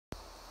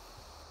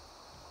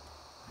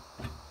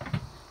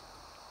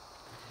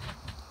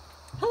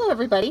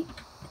everybody.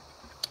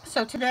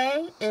 So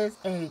today is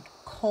a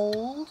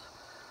cold,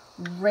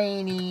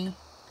 rainy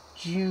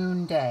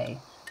June day.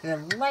 The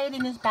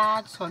lighting is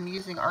bad, so I'm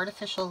using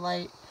artificial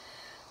light.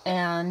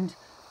 And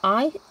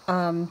I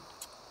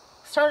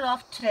started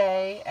off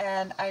today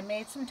and I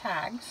made some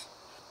tags.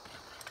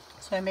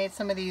 So I made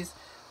some of these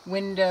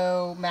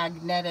window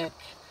magnetic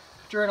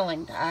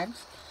journaling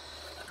tags.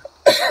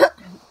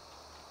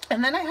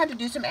 And then I had to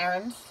do some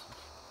errands.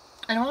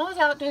 And while I was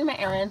out doing my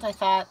errands, I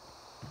thought,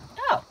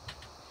 oh,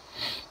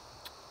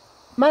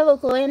 my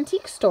local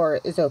antique store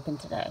is open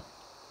today.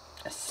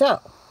 So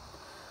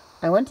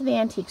I went to the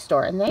antique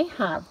store, and they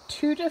have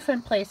two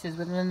different places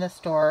within the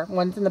store.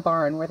 One's in the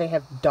barn where they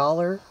have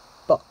dollar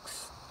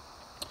books.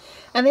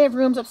 And they have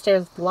rooms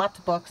upstairs with lots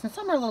of books, and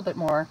some are a little bit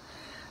more.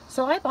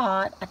 So I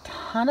bought a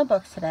ton of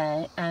books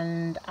today,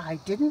 and I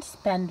didn't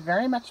spend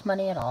very much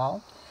money at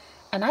all.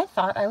 And I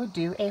thought I would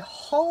do a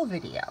haul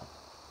video.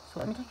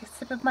 So let me take a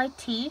sip of my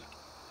tea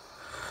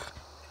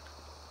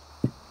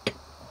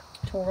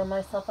to warm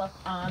myself up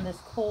on this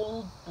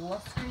cold,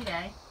 blustery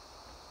day.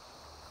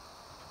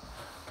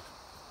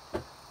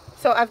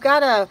 So I've got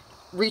to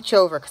reach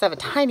over because I have a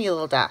tiny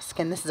little desk,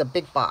 and this is a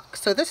big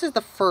box. So this is the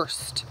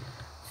first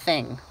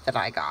thing that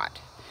I got.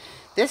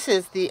 This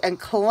is the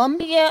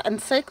Columbia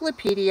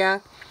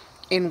Encyclopedia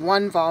in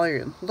one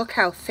volume. Look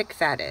how thick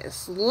that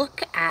is.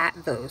 Look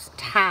at those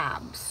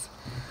tabs.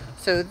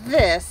 So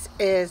this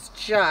is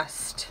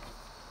just,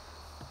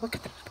 look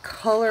at the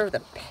color of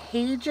the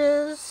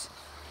pages.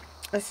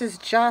 This is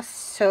just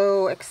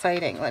so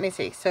exciting. Let me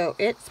see. So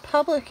its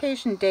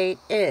publication date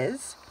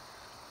is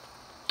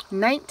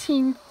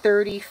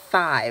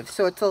 1935.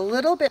 So it's a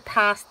little bit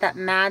past that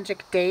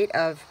magic date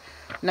of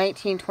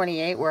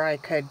 1928 where I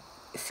could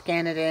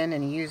scan it in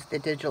and use the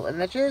digital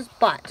images,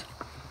 but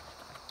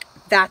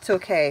that's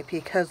okay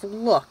because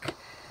look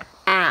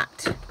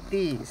at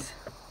these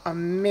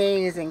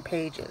amazing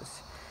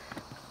pages.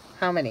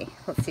 How many?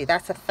 Let's see,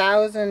 that's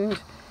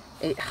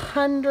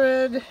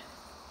 1,800,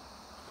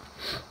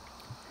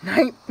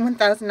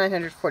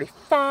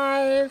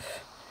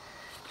 1,945.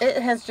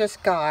 It has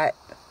just got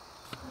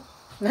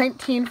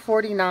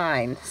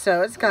 1949,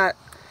 so it's got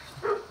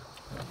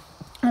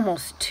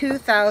almost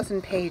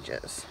 2,000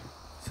 pages.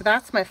 So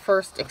that's my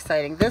first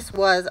exciting. This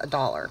was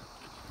 $1.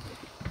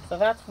 So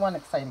that's one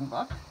exciting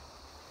book.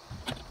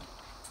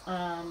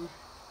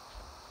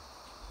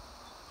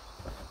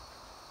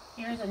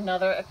 Here's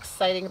another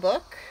exciting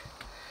book.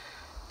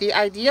 The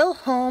Ideal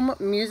Home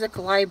Music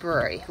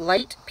Library,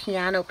 Light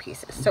Piano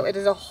Pieces. So it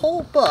is a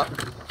whole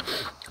book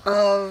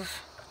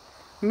of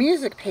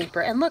music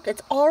paper. And look,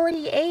 it's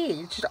already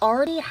aged. It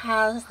already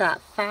has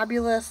that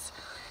fabulous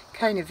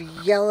kind of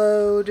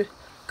yellowed,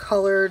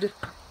 colored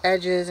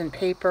edges and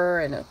paper.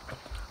 And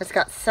it's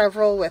got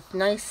several with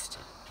nice,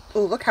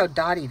 oh, look how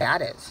dotty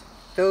that is.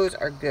 Those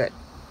are good.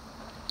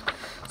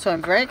 So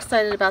I'm very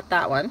excited about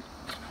that one.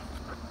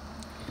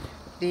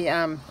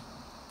 The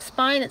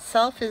spine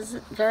itself is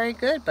very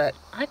good, but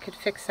I could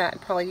fix that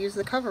and probably use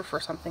the cover for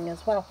something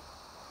as well.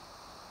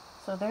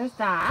 So there's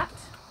that.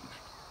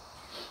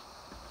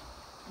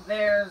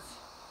 There's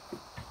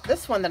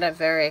this one that I'm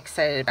very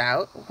excited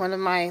about. One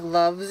of my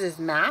loves is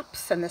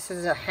maps, and this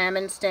is a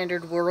Hammond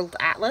Standard World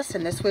Atlas,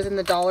 and this was in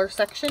the dollar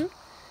section.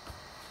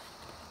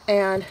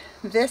 And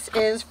this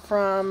is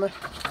from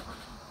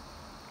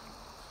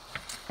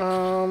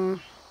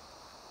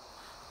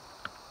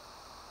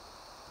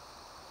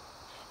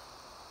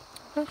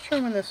not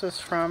sure when this was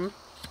from,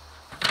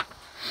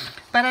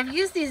 but I've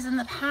used these in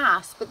the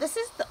past, but this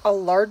is a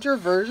larger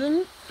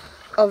version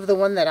of the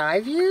one that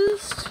I've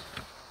used,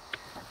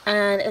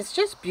 and it's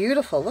just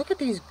beautiful. Look at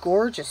these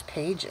gorgeous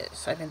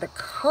pages. I mean, the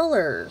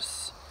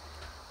colors.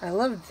 I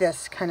love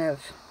this kind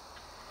of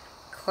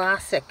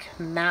classic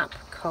map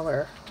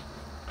color.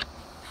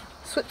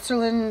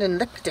 Switzerland and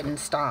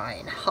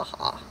Liechtenstein.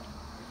 Haha.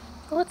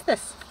 Oh, what's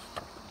this?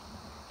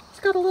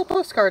 It's got a little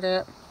postcard in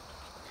it.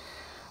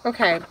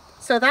 Okay.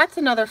 So that's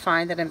another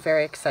find that I'm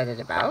very excited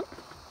about.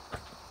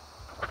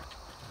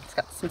 It's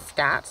got some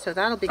stats, so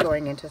that'll be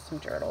going into some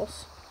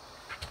journals.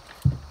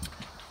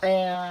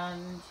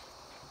 And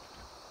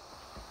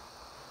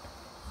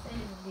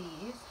save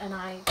these, and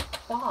I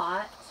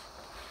bought,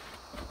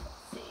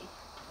 let's see,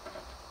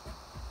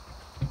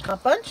 a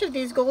bunch of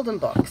these golden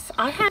books.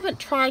 I haven't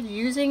tried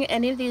using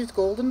any of these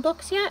golden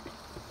books yet.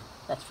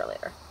 That's for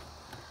later.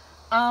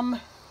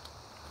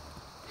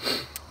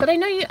 But I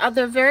know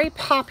they're very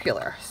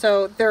popular.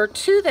 So there are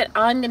two that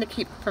I'm going to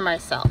keep for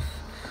myself.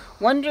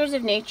 Wonders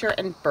of Nature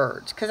and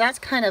Birds. Because that's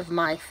kind of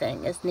my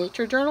thing, is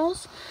nature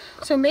journals.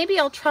 So maybe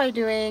I'll try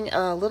doing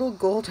a little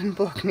golden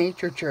book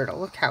nature journal.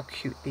 Look how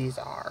cute these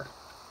are.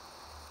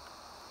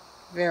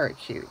 Very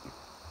cute.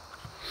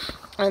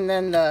 And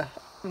then the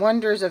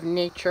Wonders of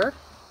Nature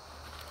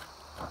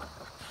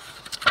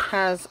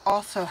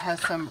also has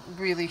some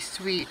really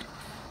sweet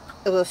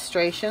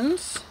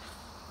illustrations.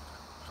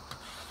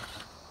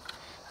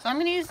 So I'm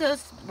going to use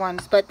those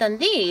ones, but then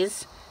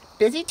these,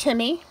 Busy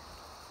Timmy,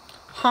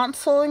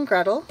 Hansel and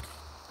Gretel,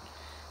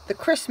 The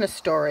Christmas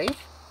Story,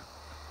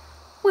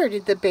 Where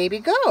Did the Baby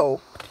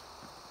Go?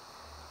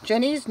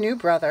 Jenny's New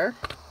Brother,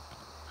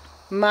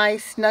 My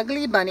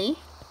Snuggly Bunny,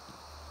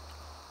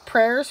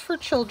 Prayers for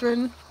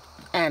Children,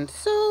 and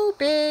So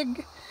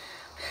Big.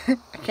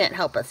 I can't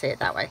help but say it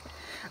that way.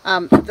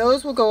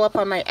 Those will go up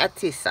on my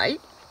Etsy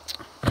site,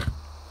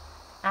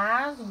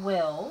 as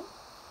will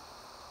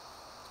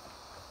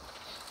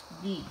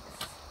these.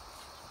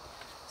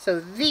 So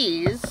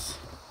these,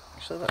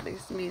 actually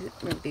let me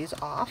move these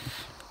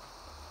off.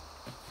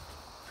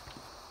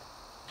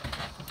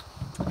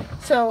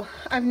 So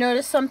I've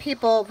noticed some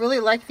people really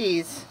like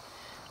these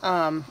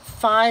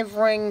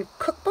 5-ring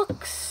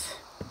cookbooks.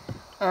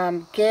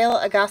 Gayle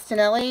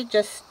Agonstinelli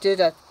just did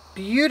a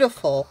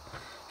beautiful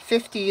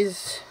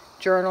 50s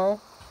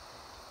journal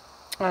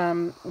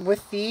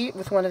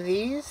with one of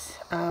these.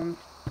 And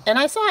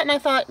I saw it and I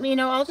thought, you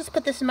know, I'll just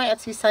put this in my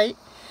Etsy site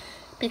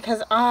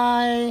because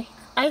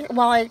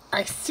while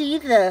I see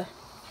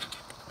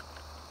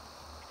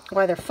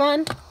why they're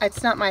fun,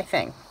 it's not my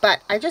thing.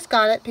 But I just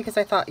got it because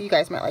I thought you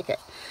guys might like it.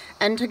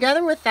 And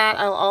together with that,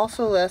 I'll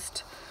also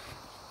list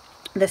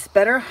this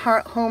Better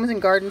Homes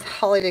and Gardens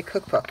Holiday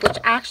Cookbook, which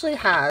actually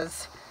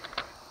has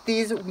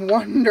these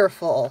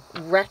wonderful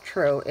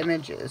retro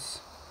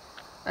images.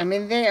 I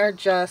mean, they are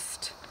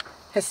just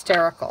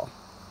hysterical.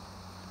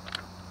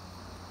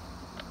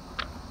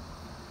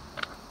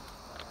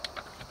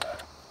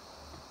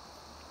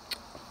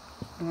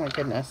 Oh my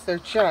goodness, they're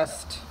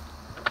just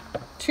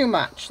too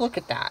much. Look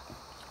at that.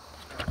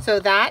 So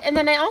that, and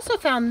then I also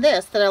found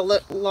this that I'll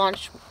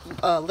launch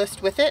a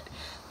list with it.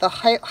 The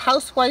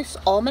Housewife's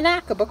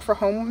Almanac, a book for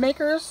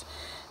homemakers.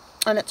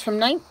 And it's from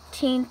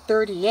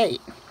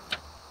 1938.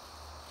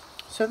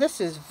 So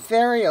this is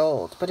very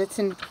old, but it's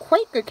in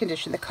quite good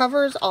condition. The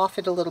cover is off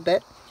it a little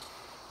bit.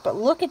 But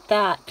look at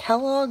that.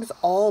 Kellogg's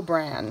All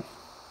Brand.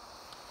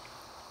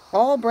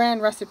 All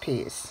Brand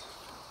recipes.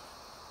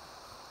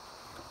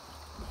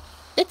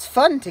 It's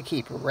fun to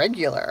keep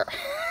regular.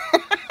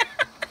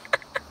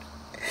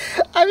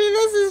 I mean,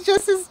 this is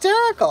just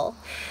hysterical.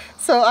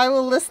 So I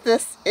will list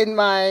this in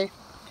my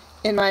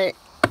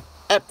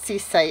Etsy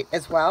site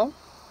as well.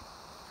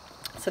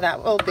 So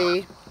that will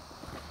be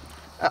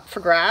up for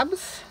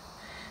grabs.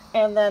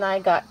 And then I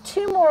got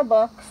 2 more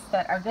books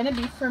that are going to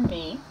be for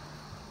me.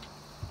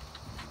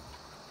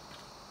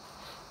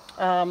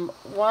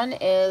 One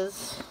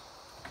is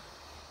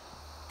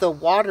The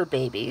Water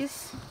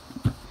Babies.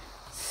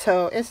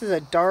 So this is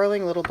a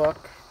darling little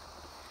book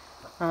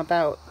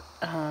about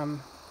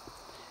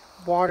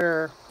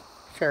water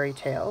fairy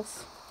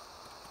tales.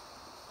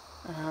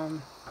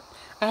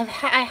 I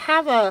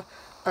have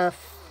a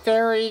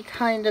fairy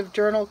kind of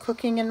journal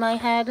cooking in my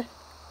head.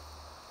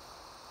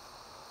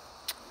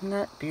 Isn't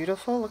that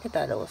beautiful? Look at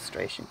that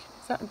illustration.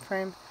 Is that in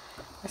frame?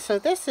 So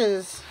this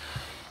is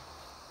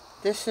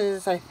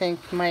I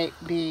think might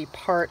be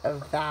part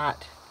of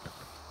that.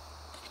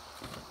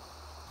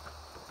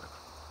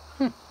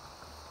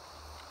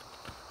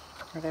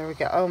 Oh, there we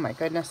go. Oh my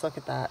goodness, look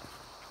at that.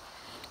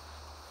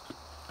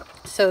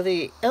 So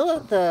the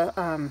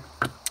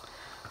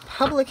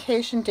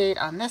publication date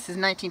on this is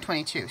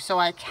 1922. So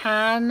I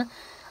can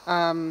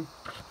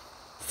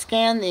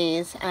scan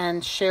these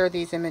and share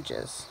these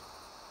images.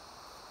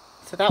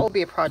 So that will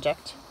be a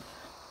project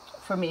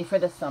for me for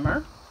this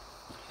summer.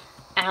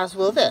 As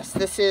will this.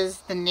 This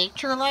is the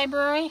Nature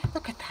Library.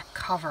 Look at that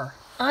cover.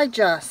 I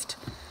just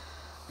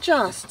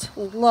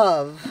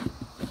love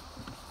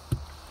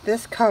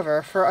this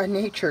cover for a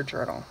nature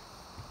journal.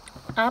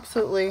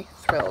 Absolutely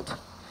thrilled.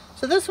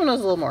 So this one was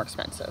a little more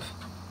expensive.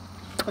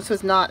 This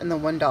was not in the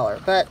 $1,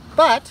 but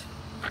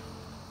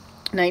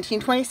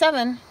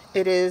 1927.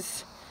 It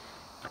is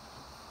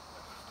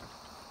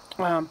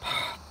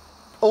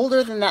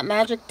older than that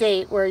magic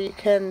date where you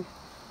can.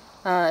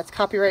 It's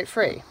copyright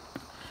free.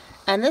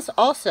 And this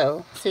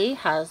also, see,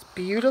 has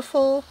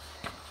beautiful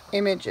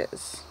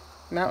images.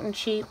 Mountain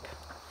sheep,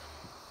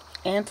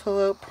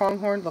 antelope,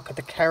 pronghorn. Look at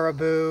the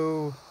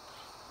caribou.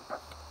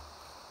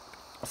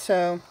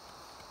 So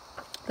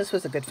this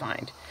was a good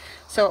find.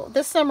 So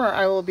this summer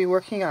I will be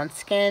working on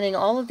scanning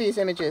all of these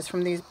images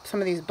from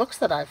some of these books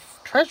that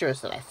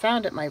treasures that I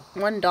found at my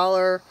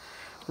 $1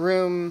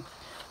 room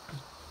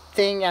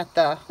thing at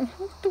the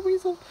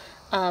weasel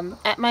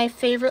at my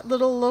favorite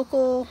little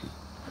local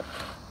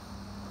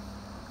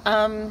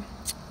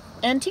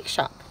antique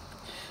shop.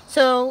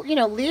 So, you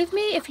know, leave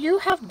me if you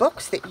have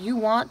books that you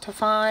want to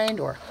find,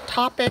 or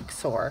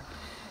topics or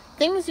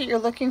things that you're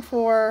looking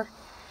for.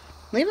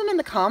 Leave them in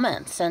the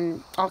comments,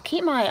 and I'll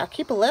keep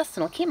a list,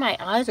 and I'll keep my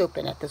eyes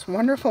open at this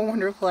wonderful,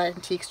 wonderful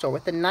antique store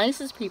with the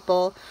nicest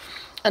people.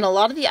 And a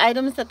lot of the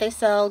items that they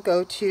sell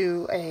go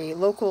to a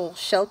local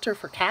shelter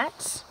for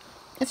cats.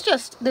 It's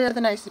just, they're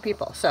the nicest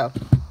people. So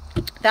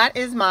that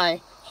is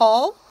my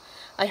haul.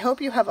 I hope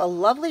you have a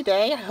lovely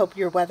day. I hope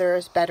your weather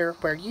is better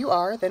where you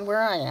are than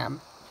where I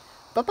am.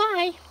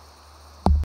 Bye-bye.